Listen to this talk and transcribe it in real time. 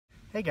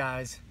Hey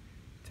guys,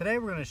 today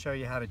we're going to show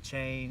you how to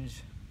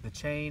change the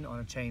chain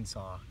on a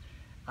chainsaw.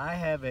 I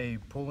have a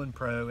Poulan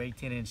Pro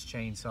 18-inch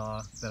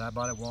chainsaw that I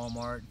bought at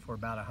Walmart for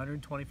about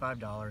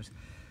 $125,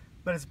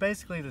 but it's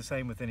basically the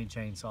same with any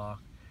chainsaw.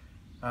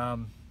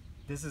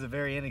 This is a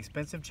very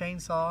inexpensive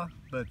chainsaw,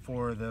 but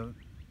for the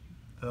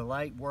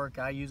light work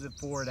I use it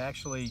for, it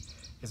actually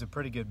is a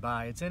pretty good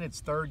buy. It's in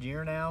its third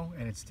year now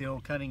and it's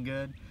still cutting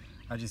good.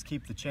 I just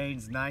keep the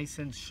chains nice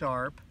and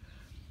sharp.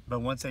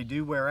 But once they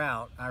do wear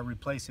out, I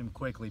replace them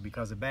quickly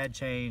because a bad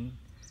chain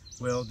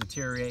will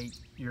deteriorate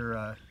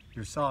your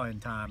saw in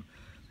time.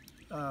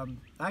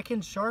 I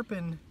can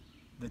sharpen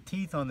the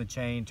teeth on the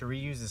chain to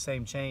reuse the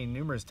same chain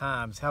numerous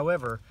times.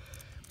 However,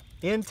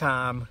 in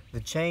time,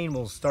 the chain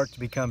will start to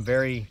become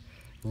very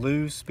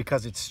loose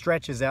because it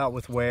stretches out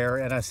with wear,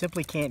 and I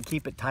simply can't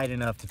keep it tight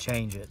enough to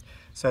change it.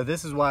 So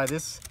this is why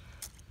this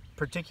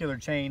particular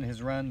chain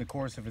has run the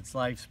course of its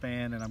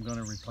lifespan, and I'm going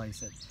to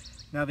replace it.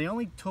 Now, the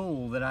only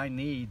tool that I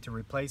need to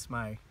replace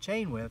my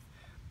chain with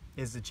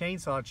is the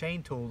chainsaw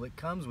chain tool that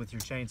comes with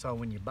your chainsaw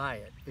when you buy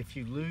it. If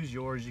you lose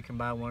yours, you can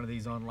buy one of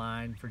these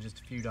online for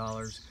just a few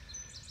dollars.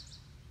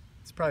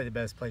 It's probably the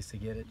best place to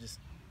get it. Just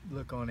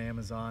look on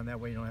Amazon. That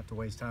way you don't have to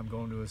waste time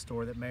going to a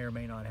store that may or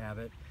may not have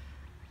it.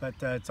 But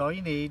it's all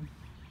you need.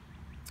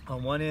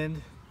 On one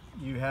end,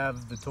 you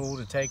have the tool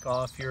to take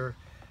off your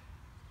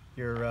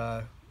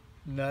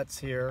nuts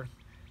here,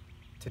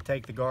 to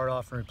take the guard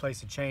off and replace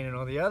the chain, and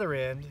on the other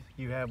end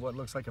you have what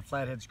looks like a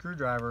flathead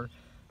screwdriver,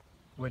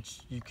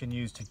 which you can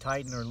use to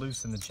tighten or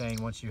loosen the chain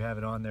once you have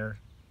it on there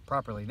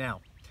properly.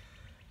 Now,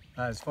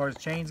 as far as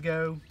chains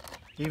go,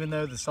 even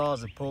though the saw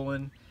is a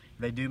Poulan,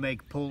 they do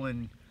make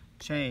Poulan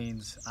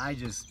chains. I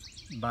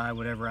just buy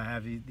whatever I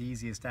have the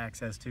easiest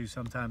access to.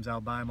 Sometimes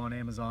I'll buy them on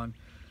Amazon.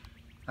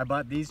 I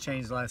bought these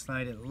chains last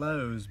night at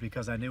Lowe's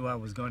because I knew I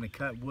was going to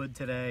cut wood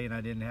today and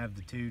I didn't have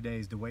the 2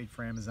 days to wait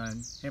for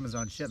Amazon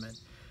shipment.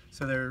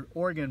 So they're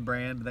Oregon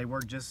brand, but they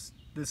work just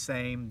the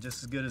same,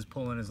 just as good as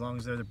Poulan, as long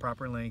as they're the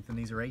proper length, and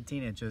these are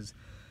 18 inches.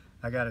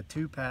 I got a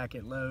 2-pack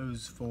at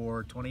Lowe's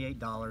for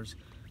 $28.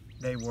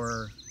 They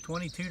were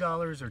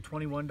 $22 or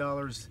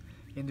 $21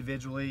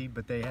 individually,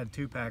 but they had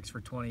 2 packs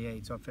for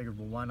 $28, so I figured,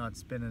 well, why not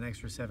spend an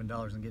extra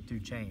 $7 and get 2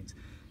 chains?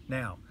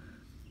 Now,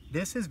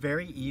 this is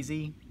very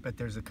easy, but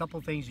there's a couple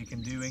things you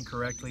can do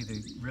incorrectly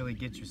to really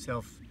get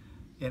yourself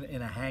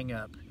in a hang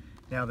up.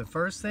 Now, the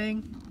first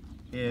thing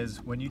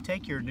is when you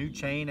take your new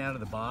chain out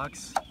of the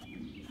box,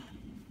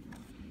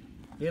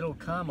 it'll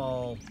come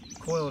all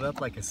coiled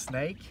up like a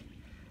snake.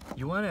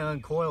 You want to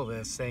uncoil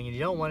this thing, and you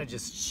don't want to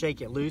just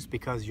shake it loose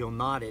because you'll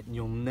knot it and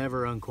you'll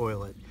never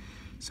uncoil it.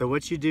 So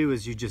what you do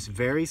is you just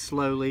very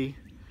slowly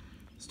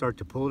start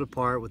to pull it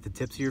apart with the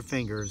tips of your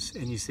fingers,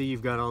 and you see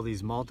you've got all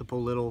these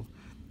multiple little,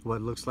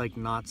 what looks like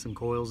knots and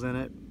coils in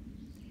it.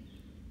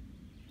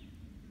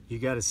 You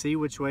got to see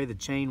which way the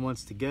chain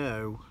wants to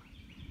go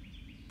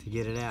to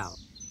get it out.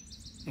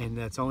 And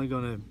that's only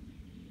going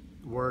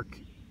to work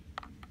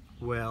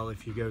well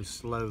if you go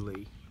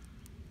slowly.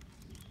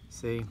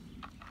 See?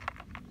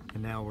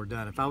 And now we're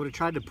done. If I would have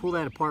tried to pull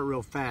that apart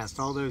real fast,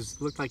 all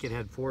those looked like it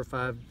had 4 or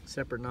 5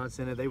 separate knots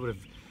in it. They would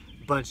have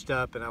bunched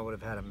up and I would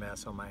have had a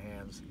mess on my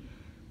hands.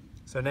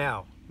 So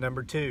now,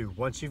 number 2,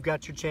 once you've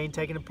got your chain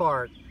taken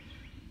apart,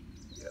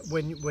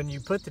 when you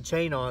put the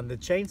chain on, the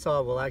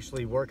chainsaw will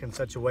actually work in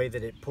such a way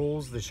that it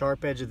pulls the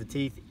sharp edge of the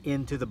teeth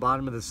into the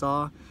bottom of the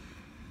saw.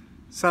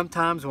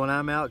 Sometimes when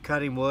I'm out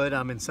cutting wood,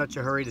 I'm in such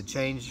a hurry to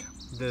change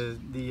the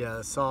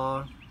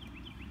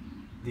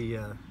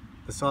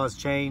saw's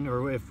chain,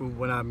 or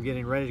when I'm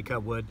getting ready to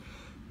cut wood,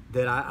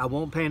 that I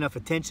won't pay enough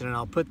attention and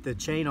I'll put the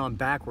chain on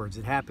backwards.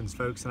 It happens,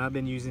 folks, and I've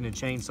been using a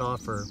chainsaw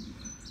for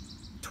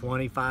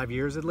 25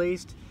 years at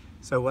least.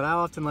 So what I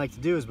often like to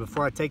do is,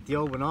 before I take the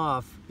old one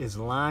off, is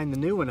line the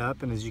new one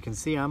up, and as you can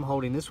see, I'm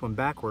holding this one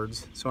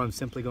backwards, so I'm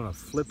simply going to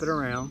flip it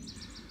around.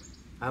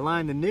 I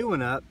line the new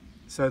one up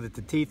so that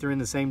the teeth are in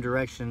the same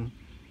direction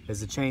as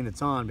the chain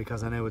that's on,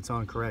 because I know it's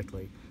on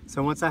correctly.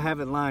 So once I have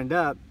it lined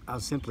up, I'll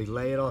simply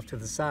lay it off to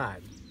the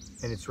side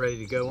and it's ready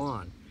to go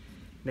on.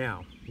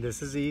 Now,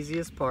 this is the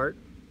easiest part.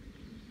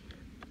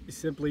 You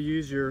simply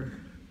use your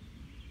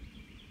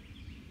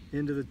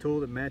end of the tool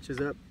that matches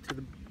up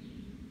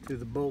to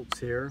the bolts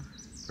here,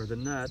 or the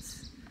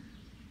nuts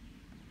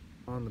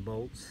on the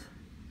bolts.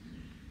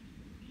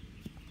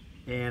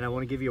 And I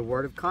want to give you a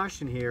word of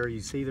caution here.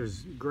 You see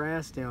there's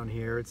grass down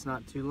here. It's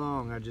not too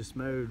long. I just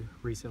mowed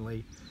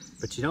recently.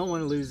 But you don't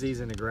want to lose these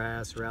in the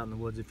grass or out in the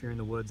woods if you're in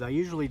the woods. I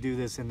usually do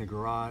this in the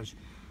garage,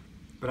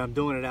 but I'm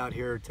doing it out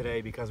here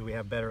today because we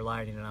have better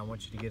lighting and I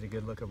want you to get a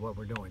good look at what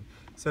we're doing.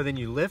 So then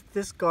you lift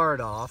this guard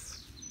off.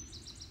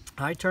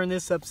 I turn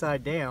this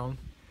upside down,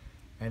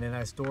 and then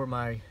I store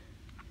my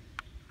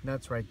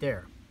nuts right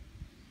there.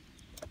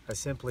 I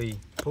simply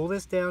pull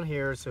this down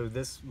here so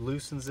this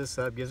loosens this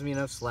up, gives me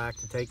enough slack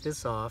to take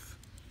this off,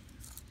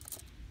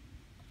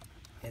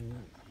 and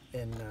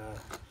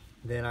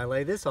then I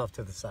lay this off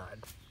to the side.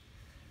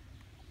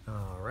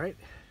 All right,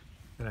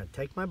 then I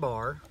take my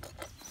bar.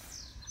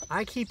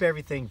 I keep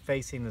everything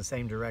facing the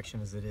same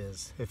direction as it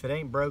is. If it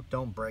ain't broke,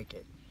 don't break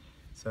it.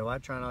 So I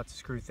try not to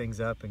screw things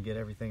up and get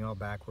everything all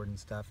backward and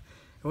stuff.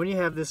 And when you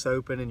have this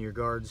open and your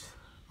guards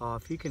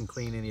off, you can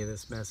clean any of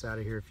this mess out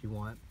of here if you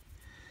want.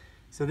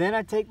 So then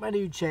I take my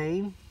new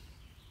chain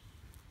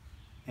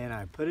and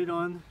I put it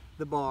on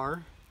the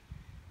bar,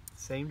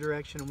 same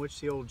direction in which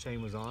the old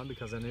chain was on,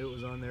 because I knew it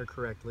was on there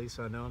correctly,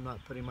 so I know I'm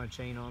not putting my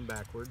chain on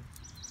backward.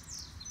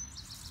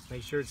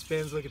 Make sure it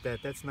spins. Look at that,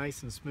 that's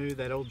nice and smooth.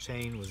 That old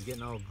chain was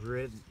getting all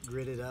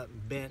gritted up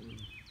and bent,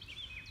 and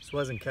just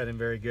wasn't cutting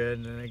very good,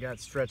 and then it got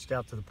stretched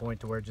out to the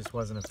point to where it just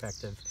wasn't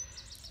effective.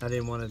 I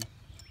didn't want to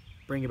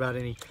bring about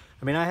any,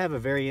 I mean, I have a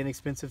very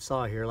inexpensive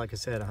saw here, like I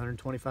said,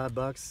 125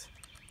 bucks,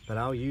 but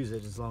I'll use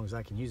it as long as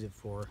I can use it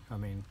for. I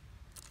mean,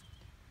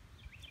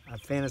 I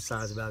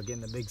fantasize about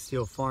getting a big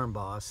steel farm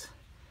boss.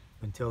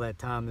 Until that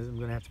time, I'm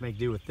going to have to make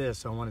do with this,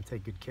 so I want to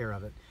take good care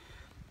of it.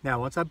 Now,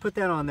 once I put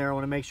that on there, I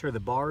want to make sure the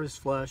bar is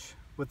flush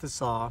with the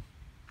saw.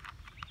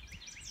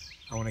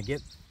 I want to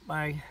get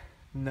my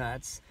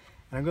nuts,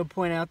 and I'm going to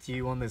point out to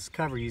you on this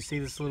cover, you see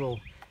this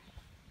little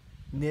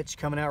niche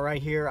coming out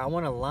right here? I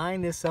want to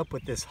line this up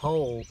with this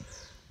hole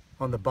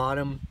on the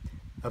bottom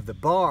of the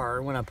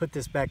bar when I put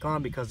this back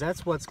on, because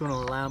that's what's going to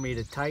allow me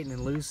to tighten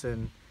and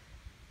loosen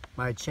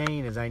my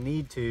chain as I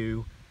need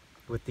to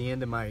with the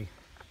end of my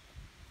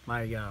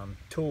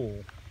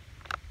tool.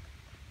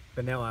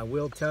 But now I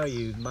will tell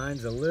you,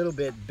 mine's a little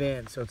bit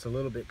bent, so it's a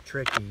little bit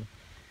tricky.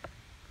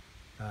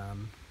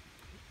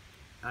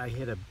 I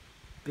hit a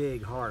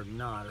big hard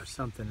knot or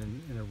something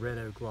in a red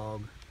oak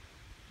log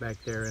back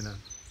there in a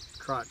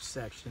crotch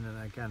section, and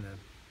I kind of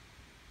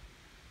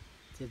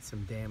did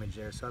some damage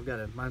there, so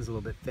mine's a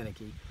little bit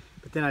finicky.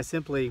 But then I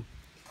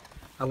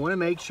want to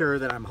make sure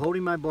that I'm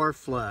holding my bar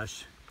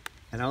flush,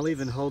 and I'll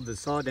even hold the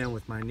saw down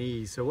with my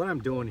knees. So what I'm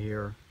doing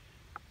here,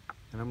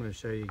 and I'm going to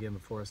show you again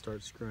before I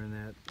start screwing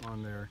that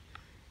on there,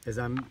 is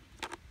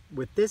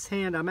with this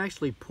hand, I'm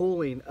actually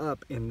pulling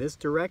up in this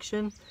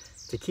direction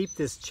to keep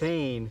this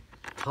chain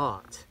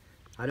taut.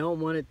 I don't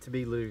want it to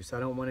be loose.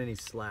 I don't want any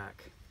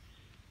slack.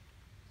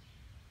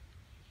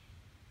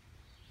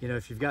 You know,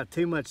 if you've got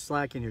too much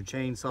slack in your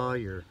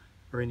chainsaw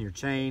or in your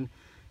chain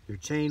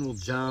will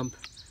jump,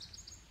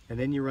 and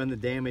then you run the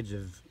damage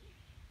of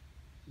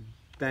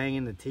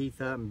banging the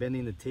teeth up and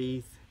bending the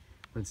teeth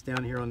when it's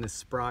down here on this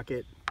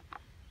sprocket.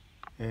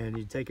 And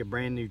you take a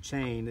brand new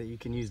chain that you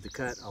can use to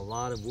cut a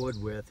lot of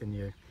wood with, and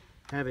you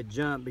have it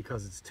jump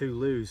because it's too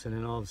loose, and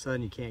then all of a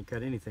sudden you can't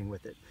cut anything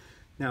with it.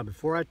 Now,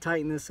 before I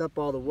tighten this up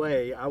all the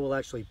way, I will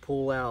actually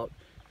pull out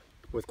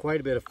with quite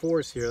a bit of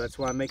force here. That's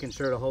why I'm making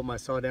sure to hold my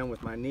saw down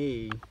with my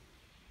knee.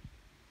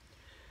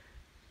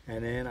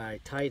 And then I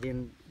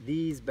tighten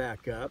these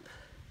back up.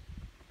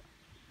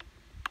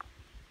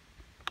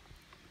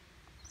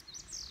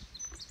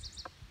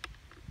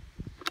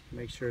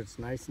 Make sure it's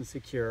nice and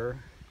secure.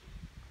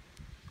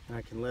 And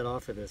I can let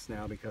off of this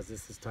now because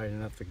this is tight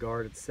enough. The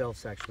guard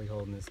itself's actually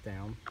holding this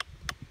down.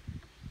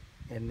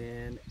 And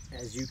then,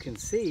 as you can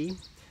see,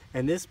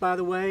 and this, by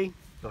the way,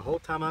 the whole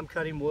time I'm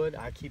cutting wood,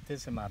 I keep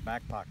this in my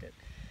back pocket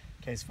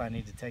in case if I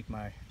need to take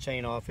my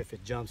chain off if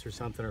it jumps or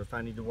something, or if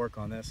I need to work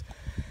on this.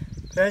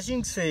 But as you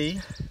can see,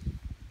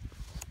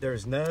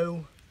 there's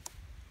no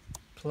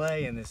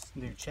play in this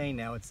new chain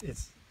now.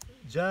 It's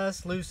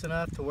just loose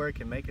enough to where it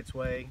can make its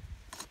way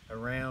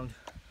around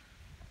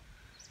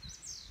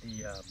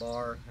the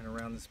bar and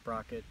around the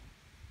sprocket.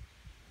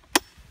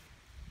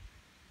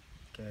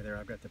 Okay, there,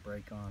 I've got the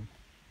brake on.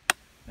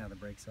 Now the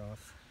brake's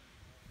off.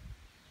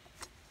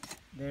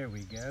 There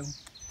we go.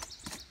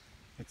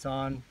 It's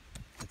on,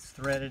 it's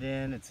threaded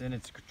in, it's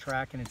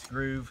track in its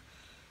groove.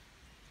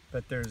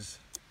 But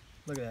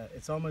look at that,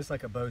 it's almost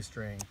like a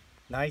bowstring.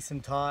 Nice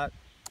and taut,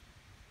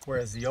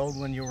 whereas the old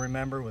one, you'll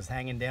remember, was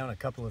hanging down a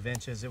couple of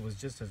inches. It was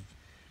just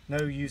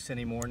no use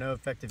anymore, no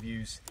effective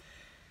use.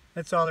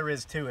 That's all there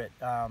is to it.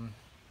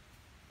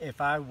 If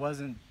I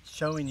wasn't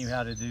showing you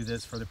how to do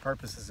this for the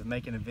purposes of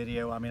making a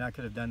video, I mean, I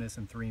could have done this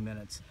in 3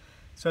 minutes.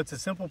 So it's a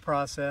simple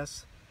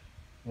process,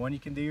 one you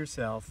can do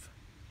yourself.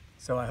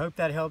 So I hope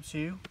that helps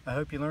you. I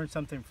hope you learned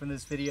something from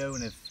this video,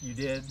 and if you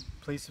did,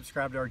 please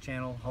subscribe to our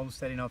channel,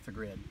 Homesteading Off the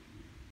Grid.